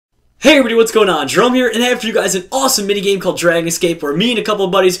Hey everybody, what's going on? Jerome here, and I have for you guys an awesome minigame called Dragon Escape, where me and a couple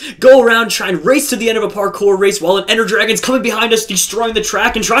of buddies go around trying to race to the end of a parkour race while an ender dragon's coming behind us, destroying the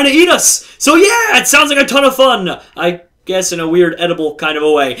track and trying to eat us. So yeah, it sounds like a ton of fun. I guess in a weird edible kind of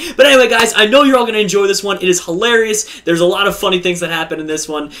a way. But anyway guys, I know you're all going to enjoy this one. It is hilarious. There's a lot of funny things that happen in this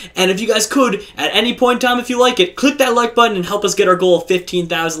one. And if you guys could, at any point in time, if you like it, click that like button and help us get our goal of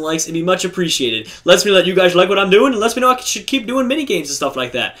 15,000 likes. It'd be much appreciated. Lets me let you guys like what I'm doing and lets me know I should keep doing mini games and stuff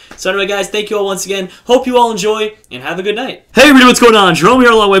like that. So anyway guys, thank you all once again. Hope you all enjoy and have a good night. Hey everybody, what's going on? Jerome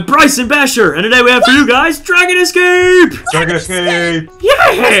here along with Bryce and Bashur. And today we have for you guys Dragon Escape! Dragon Escape!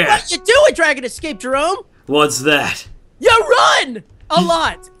 Yeah! What you doing, Dragon Escape, Jerome? What's that? You run a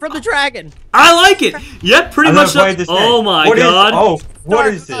lot from the dragon. I like it. Yep, pretty much. Oh my god. What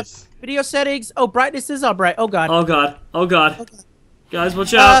is this? Video settings. Oh, brightness is all bright. Oh god. Oh god. Oh god. Guys,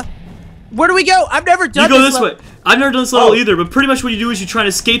 watch out. Where do we go? I've never done this. You go this way. I've never done this level either, but pretty much what you do is you try to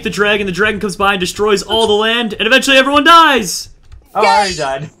escape the dragon. The dragon comes by and destroys all the land, and eventually everyone dies. Oh, I already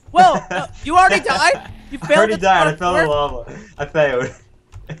died. Well, you already died? You failed. I already died. I fell in lava. I failed.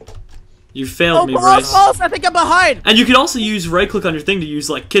 You failed me, Bryce. Bryce. I think I'm behind. And you can also use right-click on your thing to use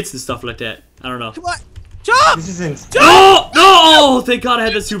like kits and stuff like that. I don't know. Come on. Jump! This is insane. Oh no! Oh, thank God I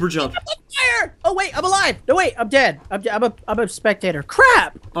had that super jump. Fire! Oh wait, I'm alive. No wait, I'm dead. I'm a spectator.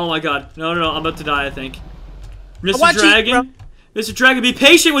 Crap! Oh my God! No, I'm about to die. I think. Mr. Dragon, Mr. Dragon, be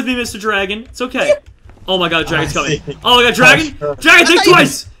patient with me, Mr. Dragon. It's okay. Oh my God, Dragon's coming. Oh my God, Dragon! Dragon, think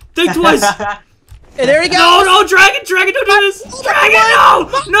twice! Think twice! Hey, there he goes. No, Dragon, don't do this! Dragon,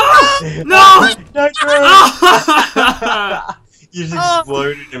 no! You just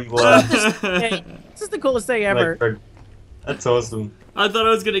exploded in blood. This is the coolest thing ever. That's awesome. I thought I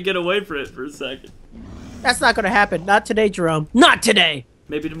was gonna get away from it for a second. That's not gonna happen. Not today, Jerome. Not today.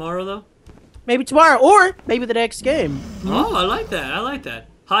 Maybe tomorrow, though? Maybe tomorrow, or maybe the next game. Oh, I like that. I like that.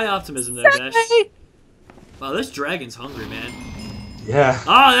 High optimism there, Dash. Wow, this dragon's hungry, man. Yeah.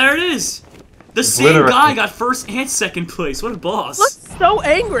 Ah, there it is! The same guy got first and second place. What a boss. Looks so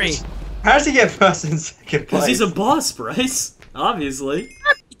angry. How does he get first and second place? Because he's a boss, Bryce. Obviously.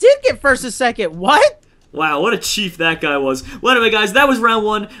 He did get first and second. What? Wow, what a chief that guy was. Well, anyway, guys, that was round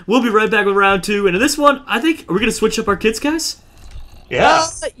one. We'll be right back with round two. And in this one, I think, are we going to switch up our kits, guys? Yeah.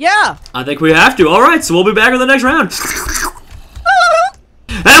 Yeah. I think we have to. All right, so we'll be back with the next round.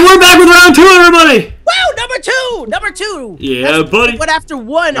 And we're back with round two, everybody. Wow, number two. Yeah, buddy. What after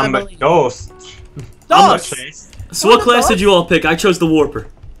one, I believe. Dos. So what class did you all pick? I chose the Warper.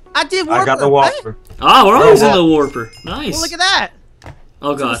 I did Warper. I got the Warper. Ah, we're always in the Warper. Nice. Well, look at that.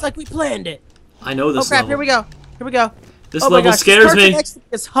 Oh, God. It's like we planned it. I know this level. Here we go. Here we go. This level scares me.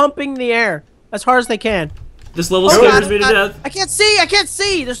 It's humping the air as hard as they can. This level scares me to death. I can't see. I can't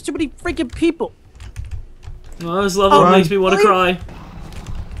see. There's too many freaking people. Oh, this level makes me want to cry.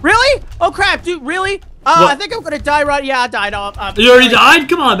 Really? Oh, crap, dude. Really? I think I'm going to die right. Yeah, I died. You already died?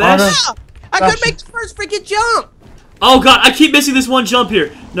 Come on, Bash. Yeah. I couldn't make the first freaking jump. Oh, God. I keep missing this one jump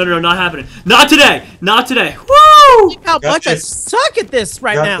here. No, not happening. Not today. Not today. Woo! Look how much I suck at this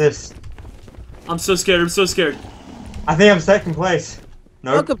right now. I'm so scared. I'm so scared. I think I'm second place.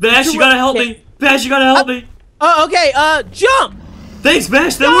 No. Bash, you gotta help me. Bash, you gotta help me. Oh, okay. Jump. Thanks,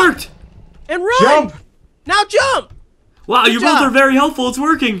 Bash. That worked. And run. Jump. Now jump. Wow, you both are very helpful. It's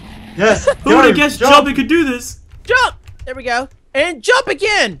working. Yes. Who would have guessed jumping could do this? Jump. There we go. And jump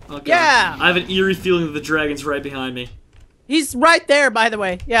again. Oh, yeah. I have an eerie feeling that the dragon's right behind me. He's right there, by the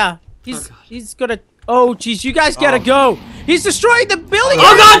way. Yeah. He's gonna. Oh, jeez. You guys gotta go. He's destroying the building.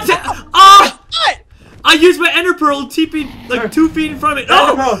 Oh, God. Oh. I used my ender pearl TP like 2 feet in front of me.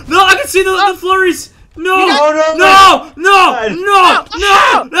 Oh, no, I can see the flurries. No, no.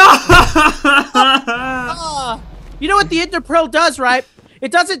 You know what the ender pearl does, right?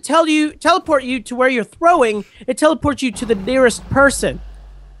 It doesn't teleport you to where you're throwing. It teleports you to the nearest person.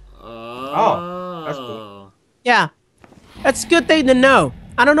 Oh, that's cool. Yeah, that's a good thing to know.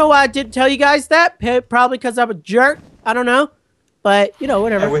 I don't know why I didn't tell you guys that. Probably because I'm a jerk. I don't know, but you know,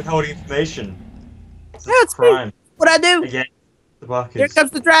 whatever. Yeah, withholding information. That's crime. What I do? Again, here comes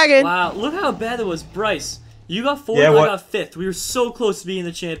the dragon. Wow, look how bad it was, Bryce. You got 4th, I got 5th. We were so close to being in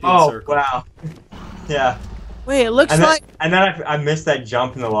the champion circle. Oh, wow. Yeah. Wait, it looks like... And then I missed that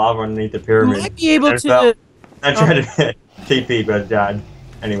jump in the lava underneath the pyramid. You might be able to... I tried to TP, but I died.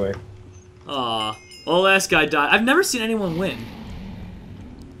 Anyway. Aw. Well, last guy died. I've never seen anyone win.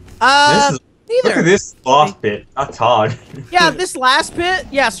 Neither. Look at this last bit. That's hard. Yeah, this last bit?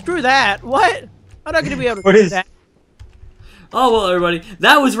 Yeah, screw that. What? I'm not going to be able to do that. Oh, well, everybody,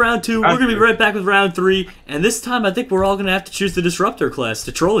 that was round 2. We're going to be right back with round 3. And this time, I think we're all going to have to choose the Disruptor class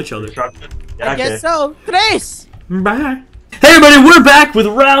to troll each other. Yeah, I guess so. Grace! Bye. Hey everybody, we're back with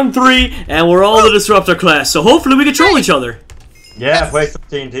round 3, and we're all the Disruptor class, so hopefully we control each other. Yeah, play some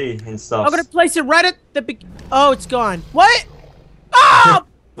TNT and stuff. I'm gonna place it right at the oh, it's gone. What? Oh,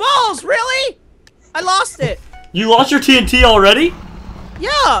 balls! Really? I lost it. You lost your TNT already? Yeah.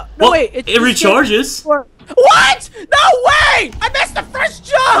 No, Well, wait. it recharges. What? No way! I missed the first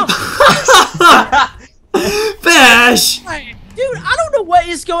jump! Bash! Dude, I don't know what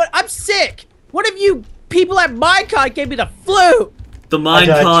is going. I'm sick. One of you people at Minecon gave me the flu. The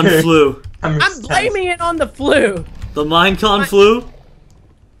Minecon flu. I'm blaming it on the flu. The Minecon flu?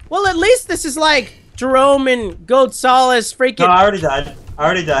 Well, at least this is like Jerome and GoldSolace freaking. No, I already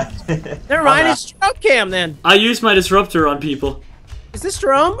died. Never mind, it's Jerome Cam then. I used my Disruptor on people. Is this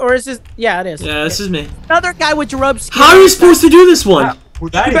Jerome or is this? Yeah, it is. Yeah, this is me. Another guy with Jerome's skin. How are you supposed to do this one? Well,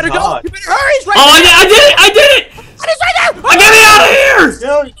 that You is better go. hard. You better hurry. He's right Oh, there. I did it! I did it! He's right there. I get me out of here!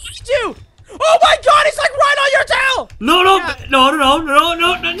 Still, You. Oh my God! He's like right on your tail. No, no, Yeah. no.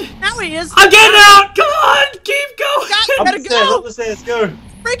 Now he is. I'm getting out! Come on! Keep going! You better go. up the stairs, go.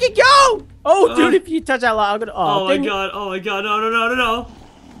 Freaking go. Oh, dude, if you touch that log, I'm gonna. Oh my dang it. god, no. You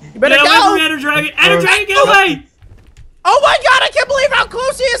better Get away go. from me, Ender Dragon! Ender Dragon, get away! Oh my God! I can't believe how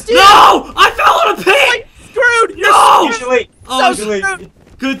close he is to you. No! I fell in a pit! Screwed. You're No! You should wait. Oh, so wait. screwed.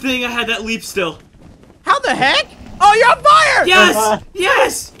 good thing I had that leap still. How the heck? Oh, you're on fire! Yes!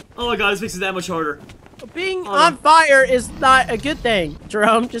 Yes! Oh my god, this makes it that much harder. Being on fire is not a good thing,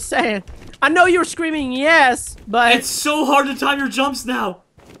 Jerome. Just saying. I know you were screaming yes, but It's so hard to time your jumps now.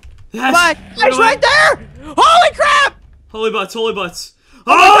 Yes! but it's right there! Holy crap! Holy butts, holy butts. Oh!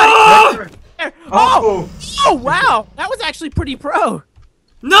 Oh! There. Oh. Oh wow! That was actually pretty pro.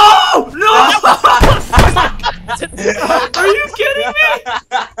 No! No! Are you kidding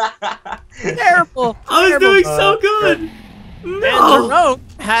me? Terrible. I was terrible. doing so good. And No! Jerome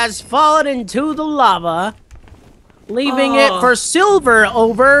has fallen into the lava, leaving it Oh. for Silver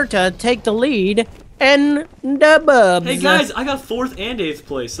over to take the lead and the bubs. Hey guys, I got 4th and 8th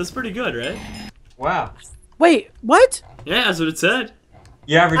place. That's pretty good, right? Wow. Wait, what? Yeah, that's what it said.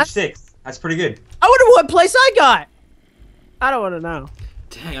 You averaged 6. That's pretty good. I wonder what place I got. I don't want to know.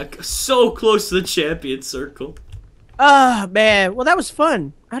 Dang, I got so close to the champion circle. Ah, man. Well, that was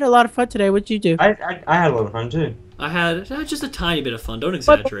fun. I had a lot of fun today. What'd you do? I had a lot of fun too. I had just a tiny bit of fun. Don't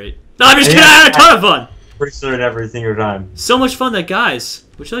exaggerate. No, I'm just kidding. I Yeah. had a ton of fun. Pretty certain every single time. So much fun that, guys,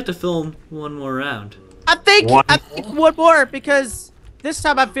 would you like to film one more round? I think One one more because this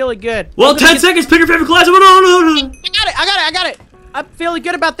time I'm feeling good. Well, I'm gonna 10 get- seconds. Pick your favorite class. No. I got it. I'm feeling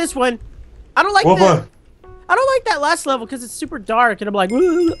good about this one. I don't like What? I don't like that last level because it's super dark and I'm like,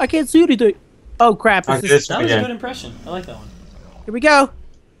 "Ooh, I can't see anything." Oh crap! I It's just That was a again. good impression. I like that one. Here we go.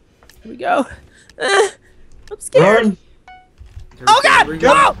 Here we go. I'm scared. Run. Oh God! Here we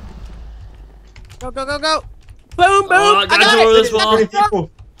Go! Go! Boom! Boom! Oh, I gotta go over this wall. Many people.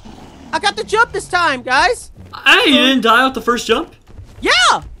 I got the jump this time, guys. Hey, you didn't die off the first jump?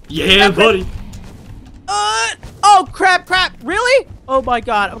 Yeah. Yeah, buddy. Oh crap! Really? Oh my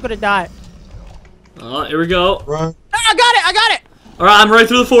God! I'm gonna die. Oh, here we go. Run. I got it! All right, I'm right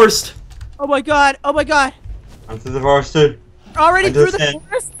through the forest. Oh my God! I'm through the forest too. Already I through just the said-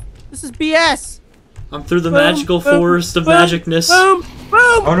 forest? This is BS. I'm through the Boom, magical boom, forest of boom, magicness. Boom!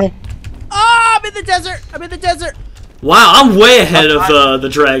 Oh no. Oh, I'm in the desert. Wow, I'm way ahead of the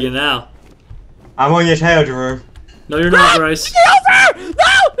dragon now. I'm on your tail, Jerome. No, you're not, Bryce. Get over! No!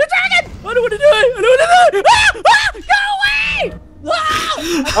 The dragon! I don't want to do it! Go away! Ah!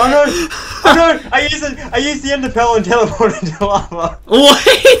 Oh no! Oh no! I used the ender pearl and teleported into lava. What?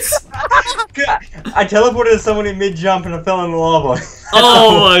 I teleported someone in mid jump and I fell in the lava.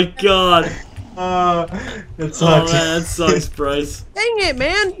 Oh my god. That Oh sucks. man, that sucks, Bryce. Dang it,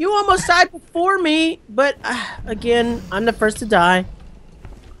 man! You almost died before me, but again, I'm the first to die.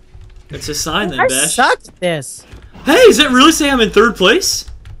 It's a sign then, I Bash. suck at this. Hey, does it really say I'm in 3rd place?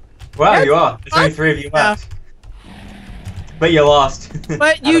 Wow, you are. There's only 3 of you left. But you lost.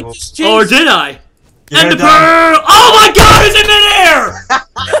 But you Attaboy. just Or changed. did I? You And the don't die. pearl! Oh my god, it's in midair!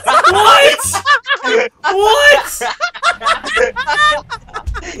 What?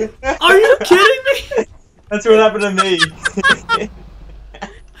 Are you kidding me? That's what happened to me.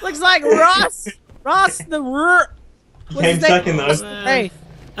 Looks like Ross the What's Came his name? second though. Man. Hey,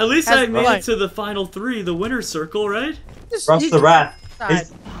 At least Has I made what? it to the final 3, the winner's circle, right? Ross the rat. Suicide.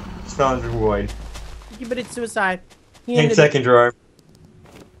 He's fell into the void. He committed suicide. He Came ended second, Jerome.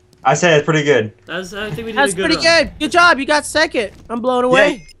 I say it's pretty good. I think we did That's a good pretty run. good. Good job. You got second. I'm blown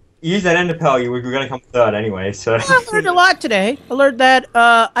away. You use that ender pearl, you were gonna come third anyway, so. I learned a lot today. I learned that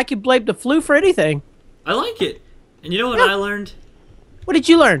I can blame the flu for anything. I like it. And you know what Yeah. I learned? What did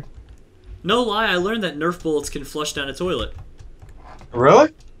you learn? No lie, I learned that Nerf bullets can flush down a toilet.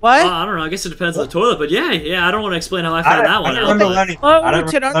 Really? What? I don't know. I guess it depends on the toilet, but yeah. I don't want to explain how I found that one I out. don't remember But learning. Oh, I don't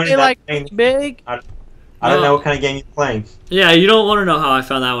which remember aren't learning they like that game. big? I don't know what kind of game you're playing. yeah, you don't want to know how I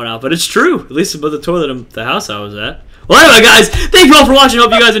found that one out, but it's true. At least about the toilet in the house I was at. Well, anyway, guys, thank you all for watching.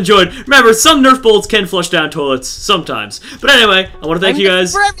 Hope you guys enjoyed. Remember, some Nerf bolts can flush down toilets sometimes. But anyway, I want to thank you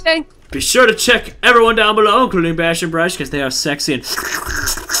guys. For everything. Be sure to check everyone down below, including Bash and Brush, because they are sexy and.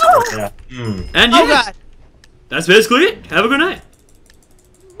 Yeah. And Oh yeah, God. that's basically it. Have a good night.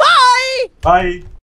 Bye. Bye.